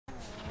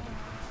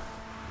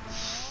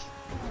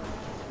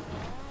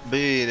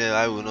Bine,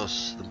 ai un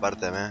os din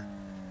partea mea.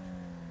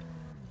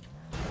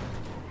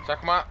 Și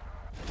acum...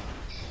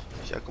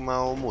 Și acum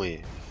o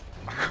muie.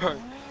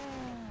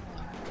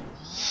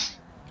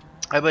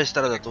 Hai băi,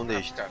 strada, unde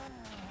ești?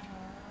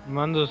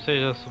 M-am dus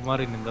aici la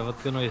submarine, dar văd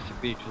că nu este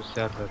pe aici un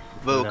server.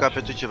 Bă, ca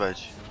pe tu ce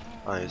faci?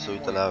 Ai, să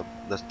uită la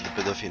de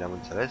pedofili, am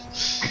înțeles.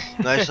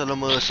 Noi hai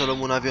să luăm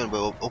un avion,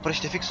 bă,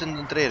 oprește fix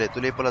între ele, tu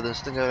le iei pe ăla din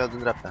stânga, eu ăla din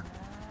dreapta.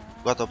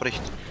 Gata,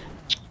 oprește.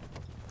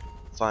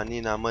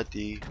 Fanina,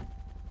 mătii.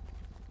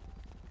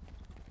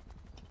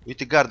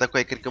 Uite garda cu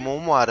aia, cred că mă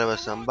omoară, bă,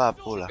 să-mi ba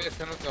pula. Sper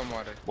să nu te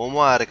omoare. Mă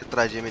omoară că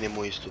trage mine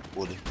muistul,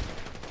 pule.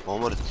 M-a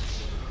omorât.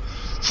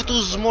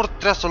 Futu-ți mort,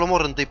 trebuia să-l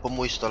omor întâi pe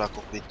muistul ăla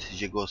coprit,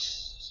 jegos.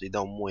 Să-i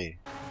dau muie.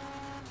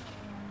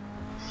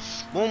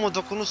 Mamă,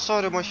 dacă nu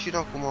sare mașina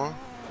acum.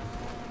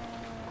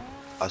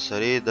 A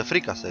sărit, de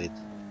frică a sărit.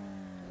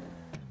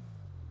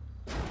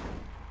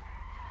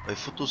 Păi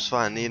futu-ți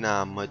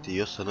fanina, mătii,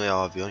 eu să nu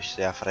iau avion și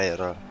să ia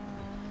fraieră.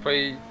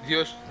 Păi,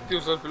 eu știu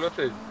să-l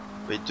pilotez.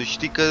 Păi tu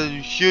știi că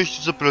și eu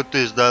știu să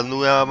pilotez, dar nu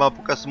am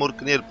apucat să mă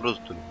urc în el,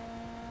 prostul.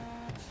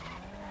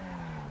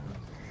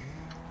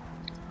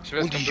 Și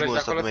vezi Unde când ești, mă, pleci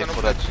ăsta acolo de să mai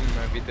nu furat? pleci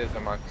în viteză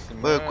maximă.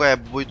 Bă, cu aia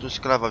buit un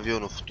sclav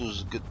avionul,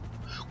 futu-ți gât.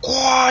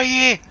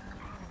 Coaie!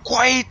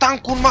 Coaie,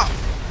 tancul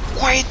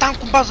Coaie,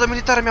 tancul în baza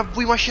militară, mi-a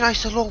bui mașina, hai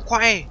să luăm,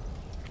 coaie!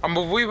 Am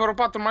bubuit vreo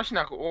 4 mașini,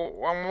 am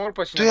omorât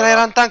pe Tu cineva.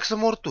 era în tank să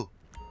mor tu.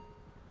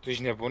 Tu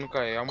ești nebun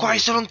ca e, am Coaie,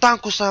 să luăm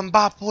tancul să-mi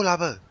ba pula,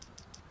 bă!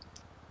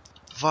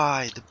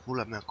 Vai de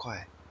pula mea,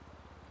 coaie.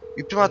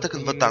 E prima dată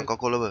când văd tancul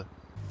acolo, bă.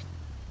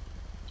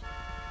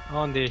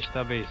 Unde ești,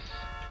 abis?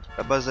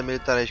 La baza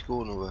militară ești cu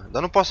unul, bă.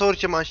 Dar nu poate să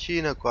urce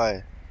mașină,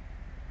 coaie.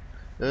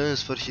 În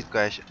sfârșit,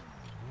 coaie, așa.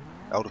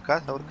 A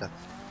urcat? A urcat.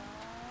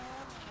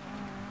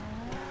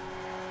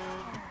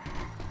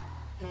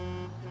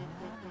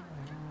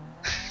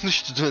 Nu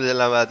știu de unde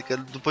l-am,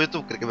 adică după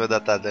YouTube cred că mi-a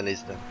dat de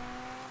listă.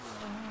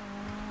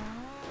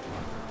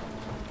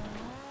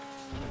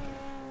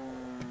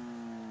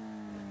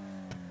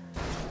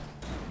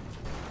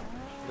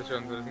 De ce,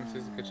 îndrăznit să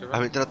zică ceva?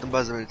 Am intrat în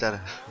bază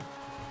militară.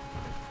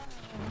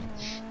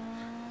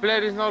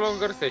 Player is no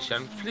longer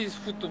session. Please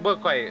futu, bă,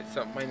 coaie,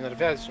 să mă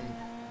enervează și-mi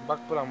bag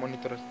pe la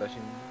monitorul ăsta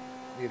și-mi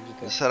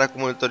virgitează. Săracul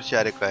monitor ce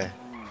are cu aia.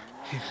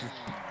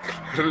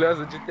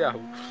 Rulează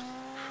GTA-ul.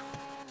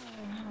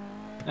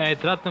 Ai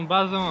intrat în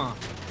bază, mă?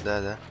 Da,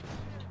 da.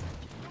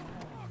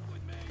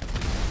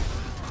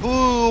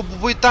 Bă,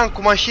 băi tank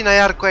cu mașina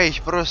iar cu aia,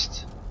 ești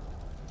prost.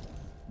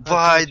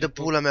 Vai de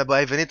pula mea, bă,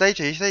 ai venit aici?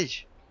 Ești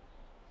aici?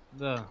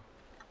 Da.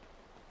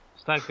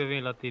 Stai că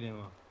vin la tine,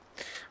 mă.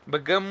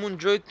 Băgăm un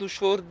joint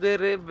ușor de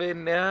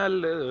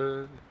reveneală.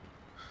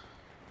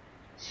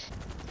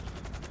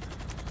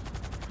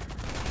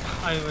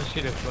 Hai, mă,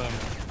 și de pula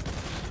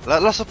mea.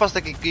 Lasă pe asta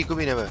că e cu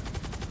mine, bă.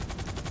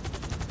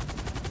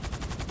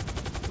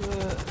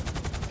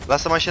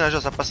 Lasă mașina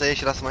jos, apasă E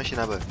și lasă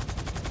mașina, bă.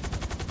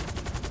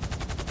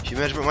 Și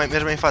mergi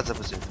mai în față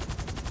puțin.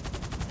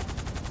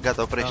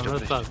 Gata, oprește,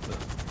 oprește.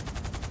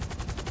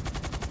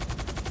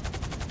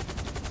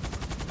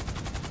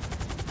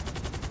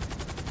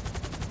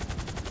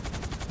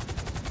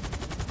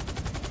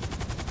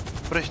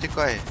 Oprește cu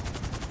aia.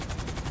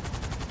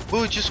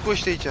 Bă, ce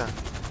scoși aici?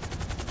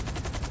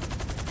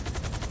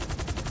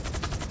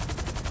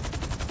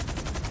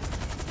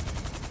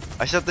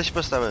 Așteaptă și pe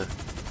ăsta, bă.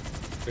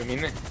 Pe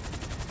mine?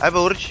 Hai, bă,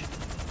 urci.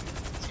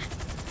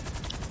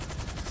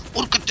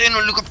 Urcă-te în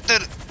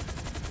elicopter!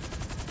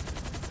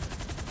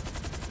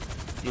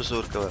 Nu se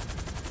urcă, bă.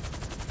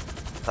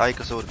 Hai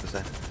că se urcă,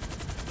 stai.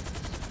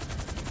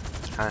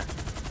 Hai.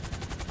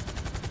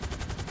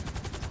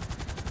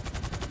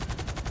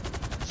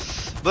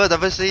 Bă, dar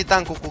vezi să iei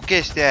tancul cu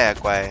chestia aia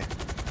cu aia.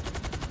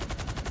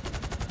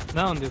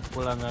 Da, unde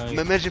pula mea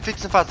e? Merge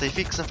fix în față, e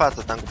fix în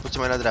față tancul, puțin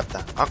mai la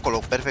dreapta. Acolo,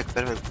 perfect,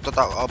 perfect. Tot pe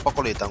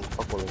acolo e tancul,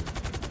 pe acolo.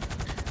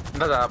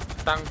 Da, da,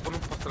 tancul nu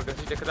poți să-l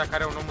găsești decât dacă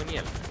are un om în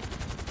el.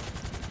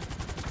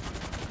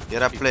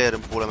 Era player în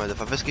pula mea, de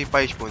fapt, vezi că e pe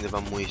aici pe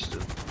undeva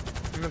muistul.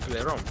 Nu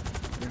player, om.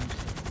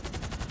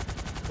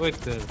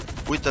 Uite-l.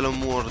 Uite-l în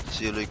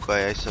morții lui cu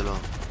aia, hai să luăm.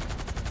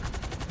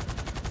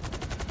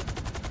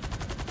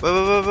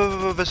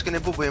 Bă, vezi că ne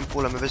bubuie în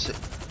pula mea, vezi să...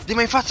 Dă-i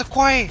mai în față cu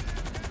aia!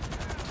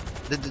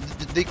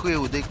 Dă-i cu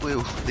eu, dă-i cu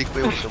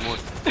eu să mor.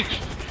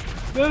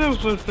 Dar nu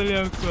pot să-l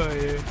iau cu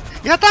aia.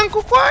 Ia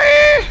tancul cu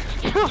aia!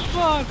 Ce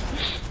fac?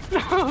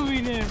 Nu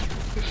vine.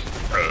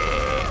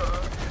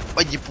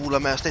 Băi, de pula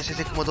mea, stai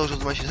că mă dau jos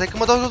de mașină, stai că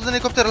mă dau jos de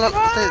elicopter,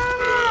 stai.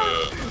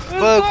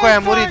 Bă, cu aia a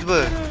murit,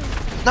 bă.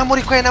 N-am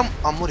murit cu aia,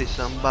 am murit,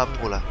 să-mi ba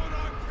pula.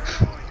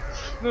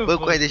 Bă,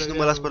 cu aia, deci nu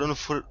mă las până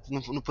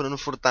nu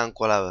fur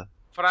tancul ăla, bă.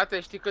 Frate,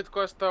 știi cât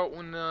costă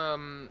un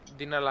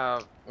din ăla...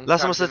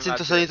 Lasă-mă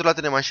să intru la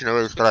tine în mașină,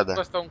 bă, strada. Cât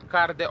costă un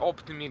card de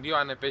 8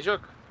 milioane pe joc?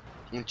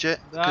 În ce?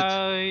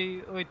 Da,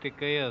 uite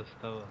că e ăsta,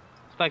 bă.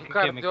 Stai că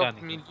e mecanică. Un card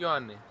de 8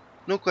 milioane.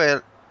 Nu cu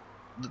aia.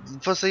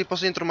 Poți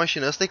să intru în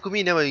mașină, ăsta e cu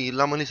mine, bă,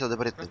 l-am în lista de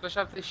prieteni. Costă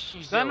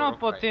 75 de Dar euro. nu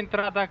poți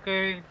intra dacă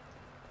e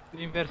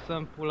inversă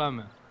în pula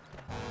mea.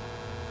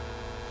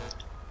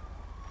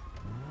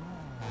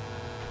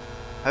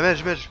 Hai,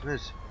 mergi.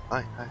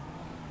 Hai.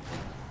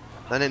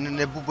 Dar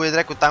ne bubuie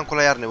dracu tancul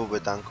ăla, iar ne bubuie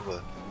tancul,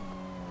 bă.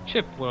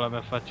 Ce pula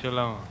mea face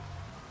ăla, mă?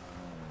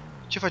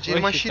 Ce face? E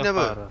în mașină,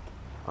 bă.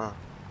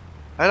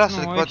 Hai,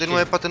 lasă-l,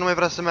 că poate nu mai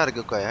vrea să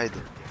meargă cu aia,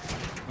 haide.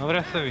 Nu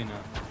vrea să vină.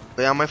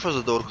 Păi am mai fost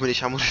de două ori cu mine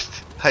și am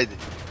murit. Haide.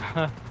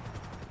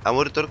 Am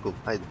murit oricum,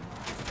 haide.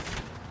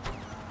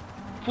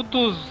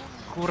 Putu-ți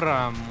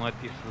cura,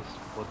 mătii, să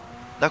spot.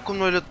 Dar cum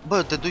noi le...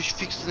 Bă, te duci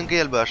fix lângă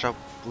el, bă, așa,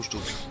 nu știu.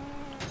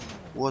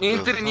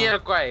 Intri în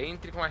el cu aia,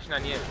 intri cu mașina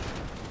în el.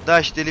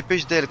 Da, și te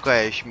lipești de el cu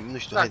aia și nu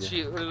știu, Da, haide.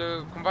 și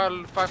cumva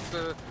îl faci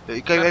să...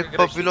 Că ai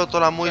pe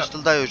pilotul ăla mui și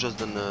îl dai eu jos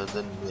din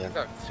el.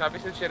 Exact, și abia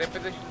se duce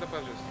repede și îl dă pe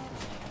jos.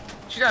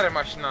 Cine are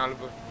mașina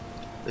albă?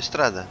 Pe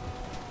strada.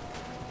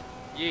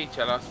 E aici,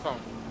 la spawn.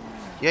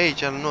 E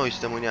aici, noi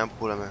suntem în ea, în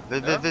pula mea.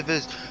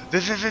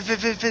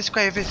 Vezi cu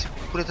aia, vezi.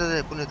 Pune-te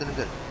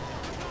lângă el.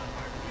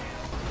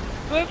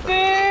 Du-te!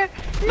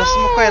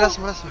 Lasă-mă cu aia,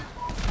 lasă-mă.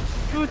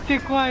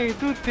 Du-te cu aia,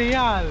 du-te,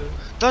 ia-l!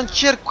 Dar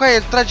încerc cu aia,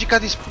 el trage ca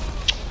dis...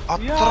 A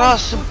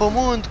tras în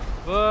pământ.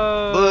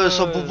 Bă,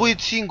 s-a bubuit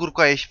singur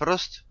cu aia, ești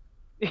prost?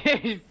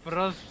 Ești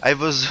prost. Ai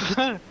văzut?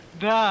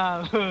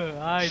 Da, bă,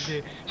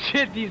 haide.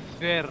 Ce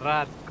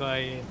disperat cu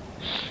aia.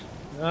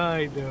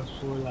 Haide,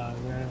 pula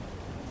mea.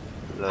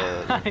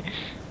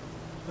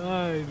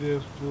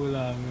 Haide, pula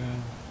mea.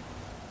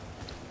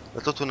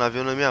 Dar tot un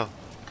avion îmi iau.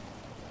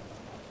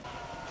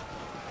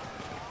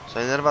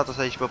 S-a enervat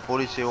asta aici pe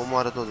poliție,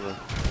 omoară tot, bă.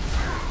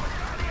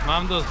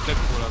 M-am dus pe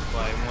pula cu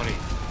aia, muri.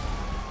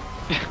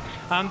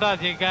 Am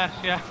dat e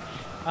gașa,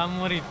 am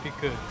murit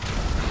picând.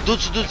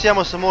 Du-ți, ia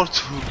mă să mor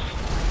tu.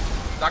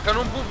 Dacă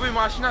nu-mi bubui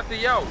mașina, te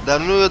iau. Dar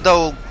nu eu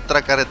dau o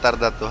traca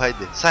retardată,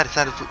 haide. Sari,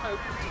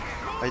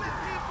 haide.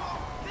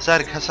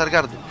 Sari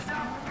gardul.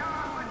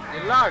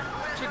 E lag,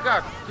 ce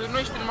gard? Tu nu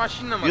ești în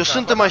mașină, mă. Eu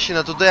sunt în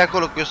mașină, tu dai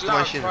acolo că eu sunt în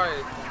mașină.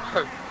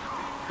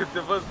 Că te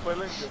văd pe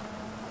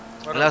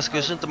lângă. Las că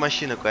eu sunt în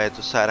mașină cu aia,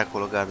 tu sari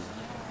acolo gardul.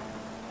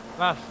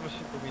 Lasă-mă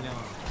și pe mine, mă.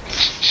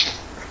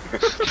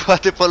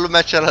 Poate pe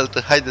lumea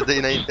cealaltă, haide, dă-i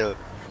înainte, mă.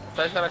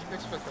 Stai să arăți și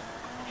pe ăsta.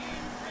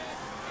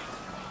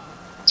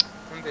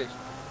 Unde ești?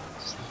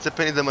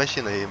 Țepenit de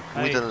mașină, e,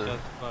 uită-l. Aici,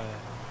 pe aia.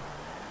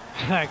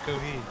 Dacă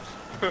vii.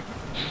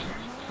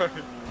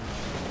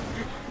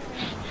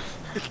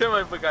 Ce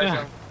mai băga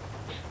așa?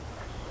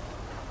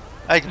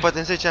 Hai că poate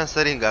în 10 ani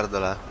sărim gardul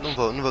ăla,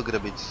 nu vă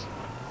grăbiți.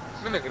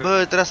 Nu ne grăbi. Bă,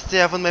 trebuie să-ți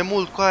iei având mai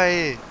mult cu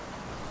aia.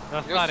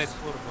 Asta are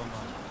turbo, mă.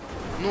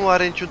 Nu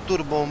are niciun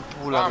turbo în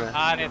pula mea.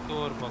 Are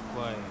turbo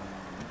cu aia.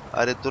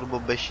 Are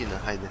turbo beșină,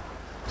 haide.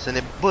 Să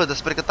ne... Bă, dar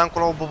sper că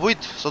tancul l-au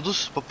bubuit, s-a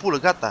dus pe pulă,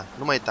 gata,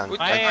 nu mai e tank.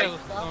 Uite,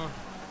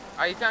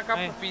 aici în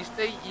capul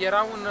pistei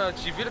era un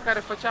civil care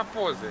făcea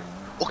poze.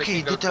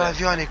 Ok, du-te la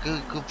avioane, că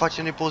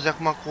facem noi poze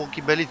acum cu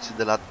ochii beliți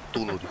de la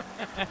tunuri.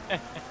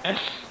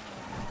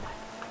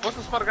 Poți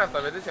să sparg asta,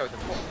 vedeți? Ia uite,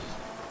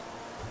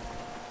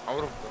 am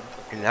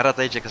rupt-o. Ne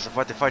arată aici că se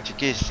poate face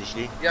chestii,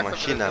 știi?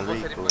 Mașina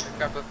lui cu...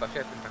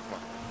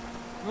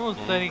 Nu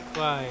sări cu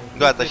aia.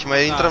 Gata, și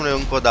mai intrăm noi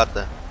încă o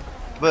dată.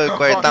 Bă,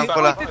 cu aia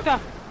tancul ăla.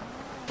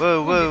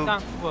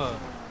 Bă.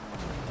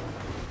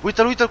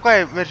 Uite-l cu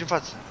aia, mergi în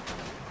față.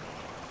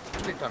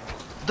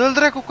 Dă-l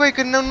dracu cu aia,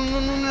 că nu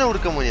ne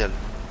urcăm în el.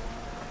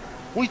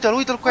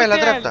 Uite-l cu aia la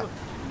dreapta.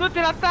 Du-te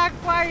la tank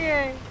cu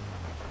aia.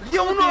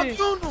 Eu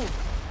nu!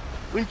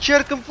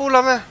 Încerc în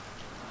pula mea.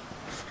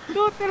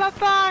 Du-te la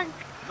tank.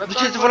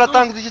 Duceți-vă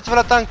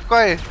la tank cu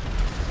aia.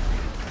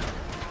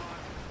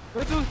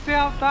 Bă, nu se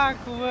iau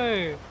tancul,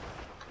 bă.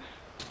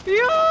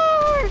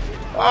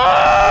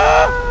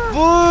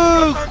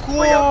 Bă,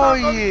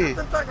 coaie!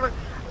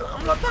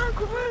 Am luat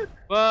tancul, bă!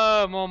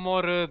 Bă, m-a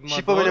omorât, mă.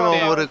 Și pe mine m-a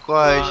omorât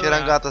coaie și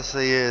eram gata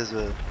să ies, bă.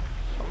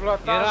 Am luat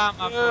tancul, eram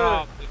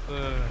aproape,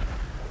 bă.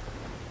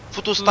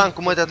 Futu-ți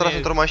tancul, mă, te-a tras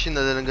într-o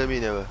mașină de lângă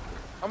mine, bă.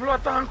 Am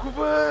luat tancul,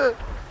 bă!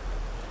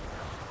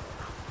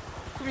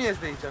 Cum ies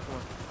de aici acum?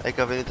 Hai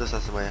că a venit ăsta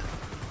să mă ia.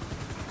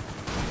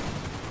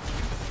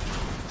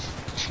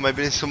 Și mai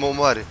bine să mă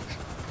omoare.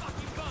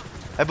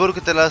 Hai bă,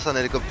 urcă-te la ăsta în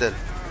elicopter.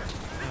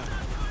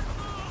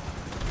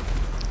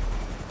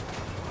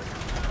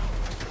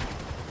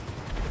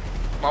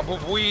 M-a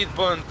bubuit,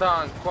 bă, în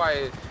tank,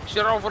 coaie. Și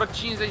erau vreo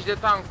 50 de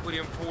tancuri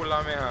în pula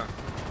mea.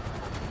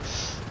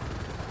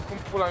 Cum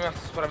pula mea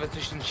să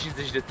supraviețuiești în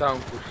 50 de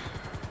tancuri?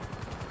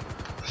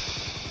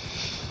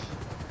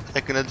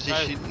 Hai că ne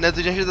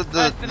ducem și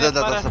de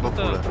data asta pe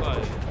pulă.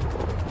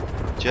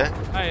 Ce?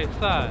 Hai,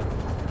 sar.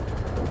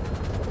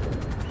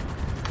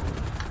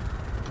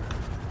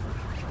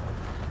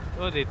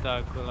 Unde-i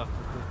tancul ăla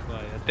făcut cu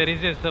aia?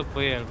 Aterizez-să pe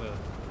el, bă.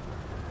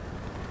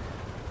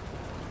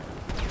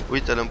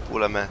 Uite-l în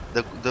pula mea,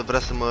 vrea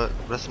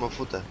să mă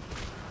fută.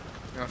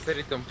 Mi-am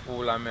sărit în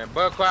pula mea.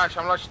 Bă, cu aia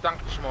și-am luat și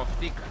tancul și mă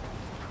oftic.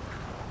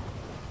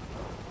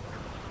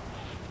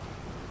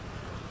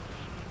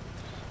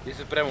 E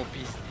supremul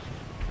pist.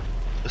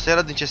 Ăsta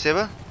era din CS,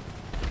 bă?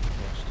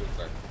 Nu știu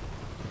care.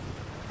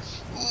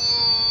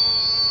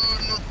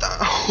 Nu da.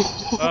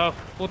 A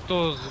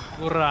putu-ți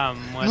gura,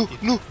 mă.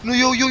 Nu,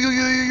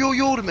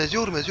 eu urmez.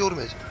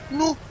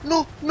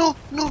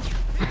 Nu.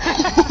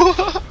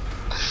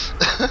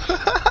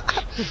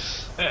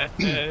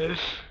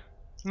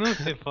 Nu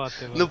se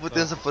poate, bă. Nu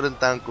putem să fărăm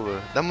tancul, bă.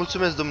 Dar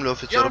mulțumesc, domnule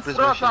ofițer, Eu am opriți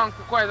furat mașina.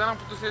 tancul cu aia, dar n-am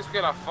putut să ies cu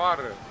el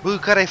afară. Bă,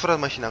 care ai furat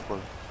mașina acolo?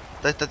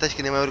 Stai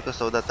că ne mai urcă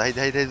asta odată.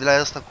 Haide la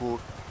asta cu...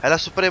 Hai la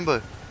Suprem,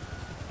 bă.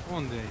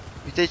 Unde e?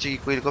 Uite aici, e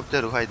cu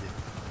elicopterul, haide.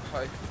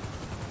 Hai.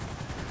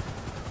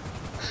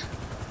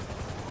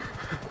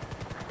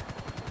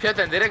 Fii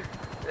atent, direct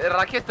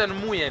rachetă în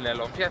muie ne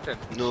luăm, fii atent.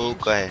 Nu,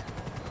 cu aia.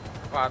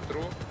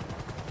 4.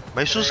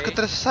 Mai sus că 3.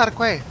 trebuie să sar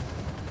cu aia.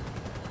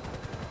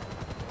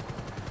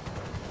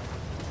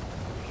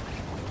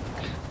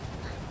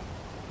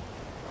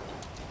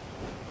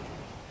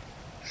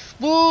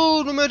 Bă,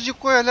 nu merge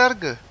cu aia,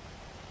 leargă.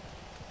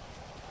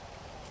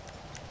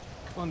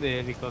 Unde e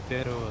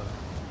elicopterul, bă?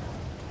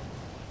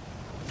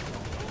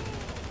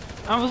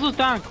 Am văzut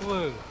tancul,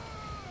 bă!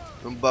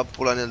 Îmi bag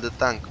pula în el de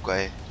tank cu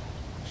aia.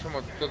 Și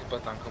mă duc tot pe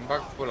tank, îmi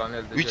bag pula în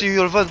el de Uite, jet.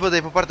 eu îl văd, bă, dar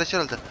e pe partea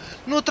cealaltă.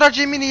 Nu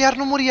trage în mine iar,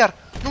 nu mori iar.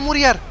 Nu mori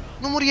iar.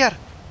 Nu mori iar.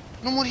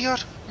 Nu mori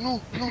iar.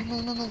 Nu.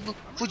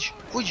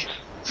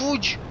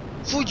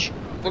 Fugi.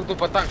 Duc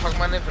după tank, fac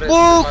manevre.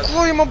 Bă,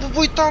 coi, m-a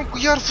bubuit tancul,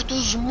 iar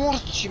futu-ți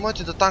morți,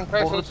 mate, de tank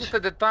Hai, borât. sunt sute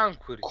de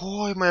tancuri.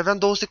 Coi, mai aveam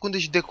 2 secunde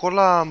și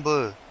decolam,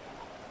 bă.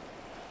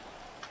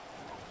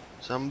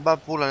 Să-mi bag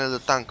pula în el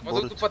de tank Mă duc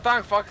borât. după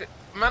tank, fac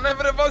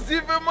manevre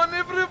evazive!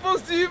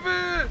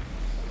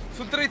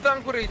 Sunt 3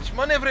 tancuri aici,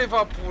 manevre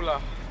eva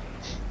pula.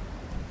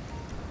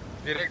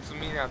 Direct sub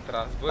mine a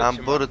tras, bă, Am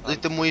ce borât, m-a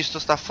uite muistul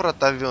ăsta fără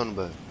avion,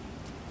 bă.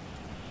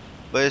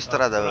 Bă, e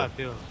strada, bă.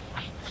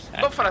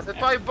 Bă, frate,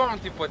 tu ai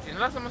bounty pe tine,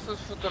 lasă-mă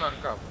să-ți fut una în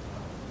cap.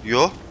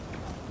 Eu?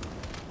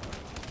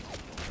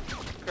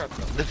 Gata.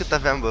 De cât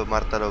aveam, bă, De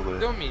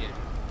martarogule? 1000.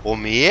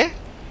 1000?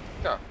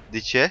 Da. De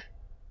ce?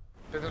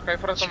 Pentru că ai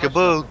furat o Și că,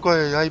 mașină. bă,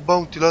 coi, ai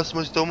bounty,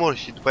 lasă-mă să te omor.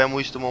 Și după aia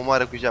muistul mă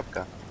omoară cu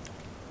japca.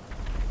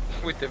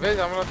 Uite, vezi,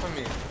 am luat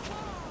 1000.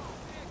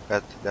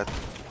 Gata.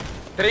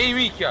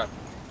 3000 chiar.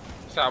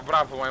 Așa,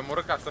 bravo, mai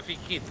mură ca să fii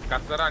hit,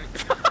 ca să rani.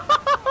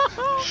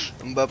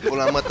 Îmi bă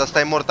pula mă, ta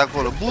stai mort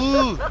acolo.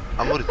 Bă!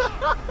 Am murit.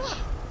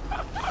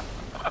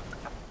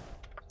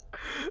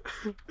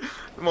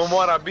 Mă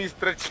moară abis,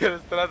 trece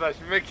el strada și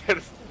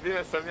mecher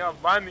vine să-mi ia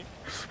banii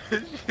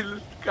și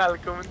îl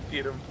calcă un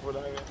tir în pula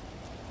mea.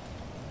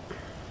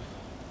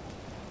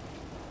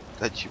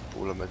 Da, ce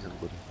pula mea de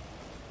gură.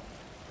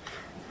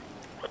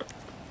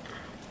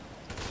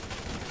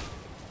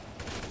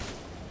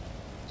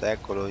 Stai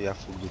acolo, ia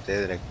fug, du-te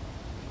direct.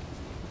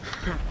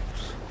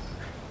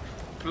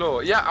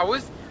 Plouă. Ia,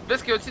 auzi?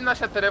 Vezi că eu țin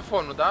așa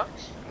telefonul, da?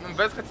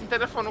 Vezi că țin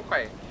telefonul cu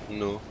aia.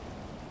 Nu,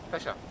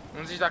 Așa.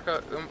 Îmi zici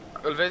dacă...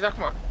 Îl vezi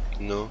acum?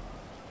 nu,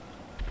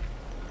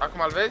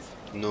 Acum îl vezi?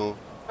 nu.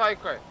 Stai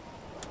cu aia.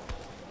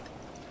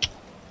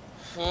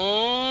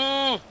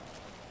 Fuuu!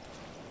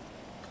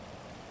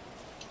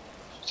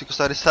 Știi că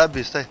sare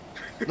sabie, stai.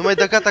 Nu mai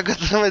da, gata,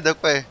 nu mai da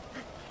cu aia.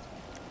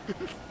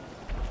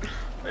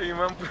 Ei,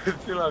 m-am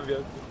puțin la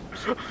viață.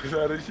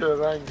 Are și o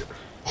rangă.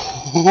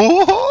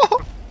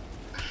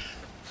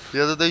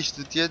 Ia da, dai și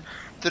tu ție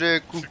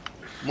trecu.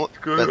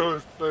 Cu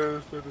rost,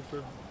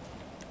 stai.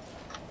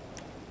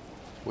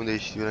 Unde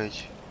ești? Vino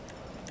aici.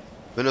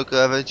 Vino că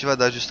avem ceva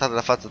de ajustat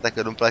la față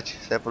dacă nu-mi place.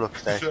 Stai pe loc,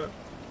 stai. Așa.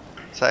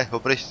 Stai,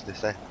 oprește-te,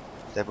 stai.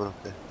 Stai pe loc,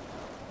 stai.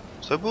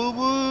 Stai,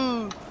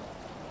 bă!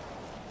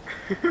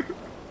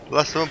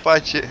 Lasă-mă în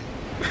pace.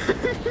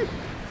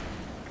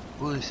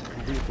 Bă, se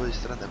bubuie pe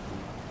strada acum.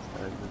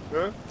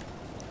 Da?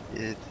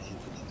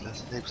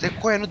 Lasă, stai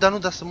cu aia, nu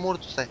da, să mor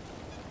tu, stai.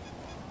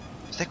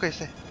 Stai cu aia,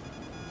 stai.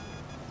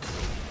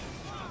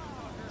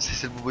 Stai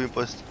să-l bubuim pe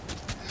ăsta.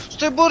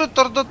 Stai, bă,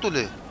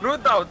 retardatule! Nu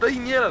dau, dă-i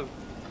în el!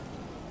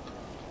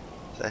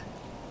 Stai.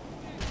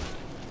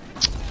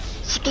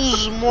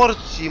 Futu-ți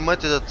morții,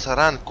 măte de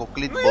țăran,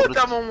 coclit, Nu eu borât.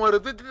 te-am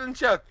omorât, uite în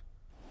chat!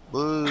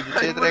 Bă,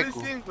 du-te Ai murit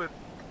dracu. singur!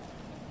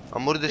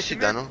 Am murit de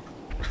sida, nu?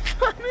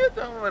 Nu eu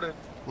te-am omorât!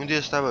 Unde e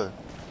ăsta, bă?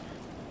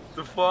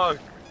 The fuck?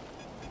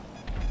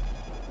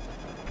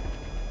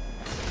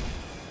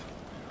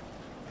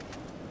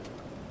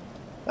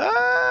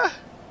 Aaaa!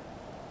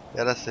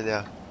 Ia să-l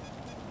ia.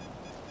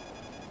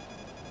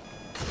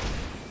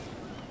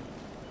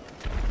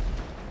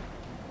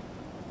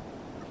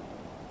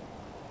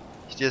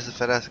 Știe să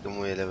ferească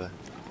muiele, bă.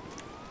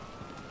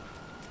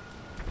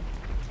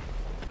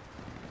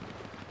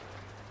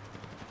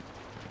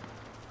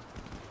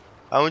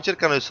 Am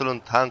încercat noi să luăm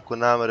tancul,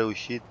 n-am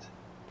reușit.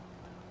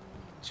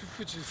 Ce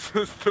fugi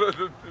să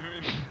stradă pe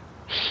mine?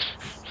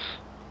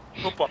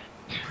 Opa!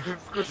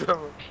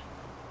 Scuze-mă!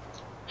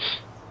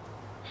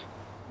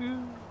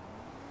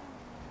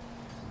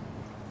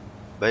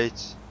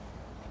 Băieți,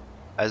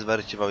 hai să vă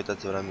arăt ceva,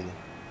 uitați-vă la mine.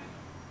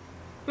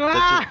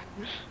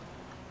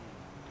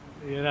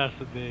 Era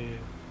să de...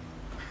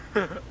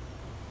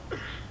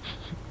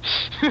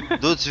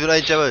 Du-ți, vino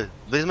aici, bă.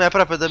 Vezi mai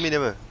aproape de mine,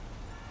 bă.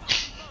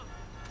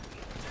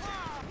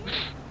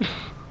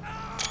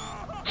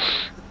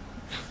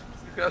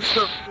 Ca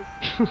să...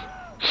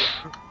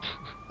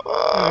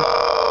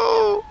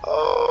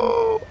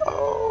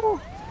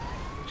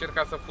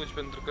 Încerca să fugi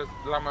pentru că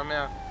lama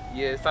mea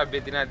E sabie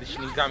din aia de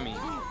Shinigami.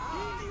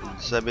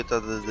 Sabia ta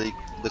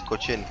de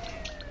coceni.